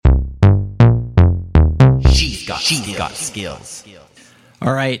got skills.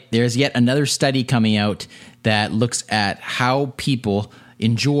 All right, there's yet another study coming out that looks at how people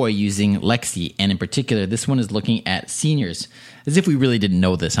enjoy using Lexi, and in particular, this one is looking at seniors. As if we really didn't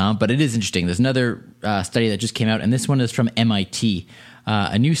know this, huh? But it is interesting. There's another study that just came out, and this one is from MIT.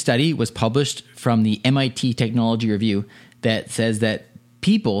 A new study was published from the MIT Technology Review that says that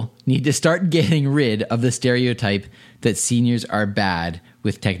people need to start getting rid of the stereotype that seniors are bad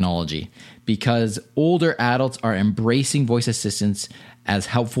with technology, because older adults are embracing voice assistants as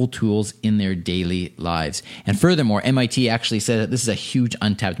helpful tools in their daily lives. And furthermore, MIT actually said that this is a huge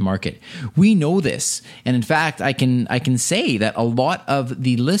untapped market. We know this. And in fact, I can say that a lot of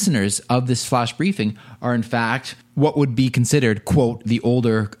the listeners of this flash briefing are in fact what would be considered, quote, the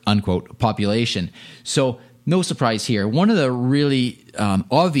older, unquote, population. So no surprise here. One of the really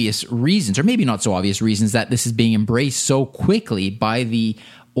obvious reasons, or maybe not so obvious reasons, that this is being embraced so quickly by the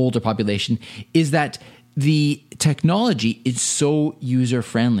older population is that the technology is so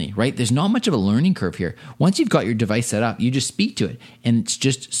user-friendly, right? There's not much of a learning curve here. Once you've got your device set up, you just speak to it, and it's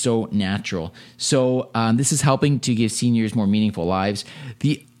just so natural. So this is helping to give seniors more meaningful lives.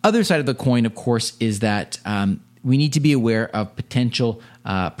 The other side of the coin, of course, is that we need to be aware of potential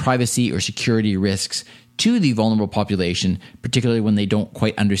privacy or security risks to the vulnerable population, particularly when they don't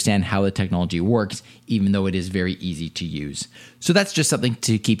quite understand how the technology works, even though it is very easy to use. So that's just something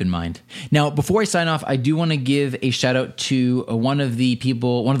to keep in mind. Now, before I sign off, I do want to give a shout out to one of the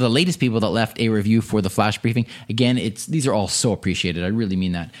latest people that left a review for the flash briefing. Again, these are all so appreciated. I really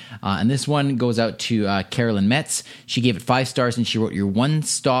mean that. And this one goes out to Carolyn Metz. She gave it 5 stars and she wrote, "Your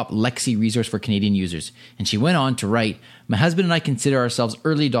one-stop Lexi resource for Canadian users." And she went on to write, "My husband and I consider ourselves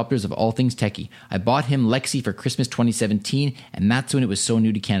early adopters of all things techie. I bought him Lexi for Christmas 2017, and that's when it was so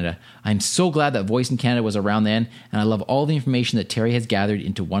new to Canada. I'm so glad that Voice in Canada was around then, and I love all the information that Terry has gathered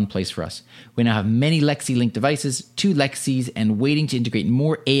into one place for us. We now have many Lexi-linked devices, 2 Lexis, and waiting to integrate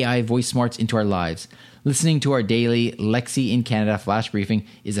more AI voice smarts into our lives. Listening to our daily Lexi in Canada flash briefing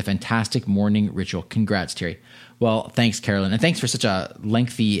is a fantastic morning ritual." Congrats, Terry. Well, thanks, Carolyn. And thanks for such a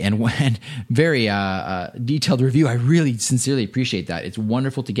lengthy and very detailed review. I really sincerely appreciate that. It's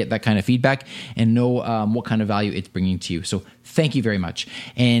wonderful to get that kind of feedback and know what kind of value it's bringing to you. So thank you very much.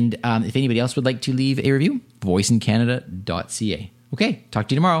 And if anybody else would like to leave a review, voiceincanada.ca. Okay, talk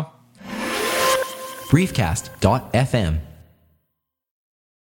to you tomorrow. Briefcast.fm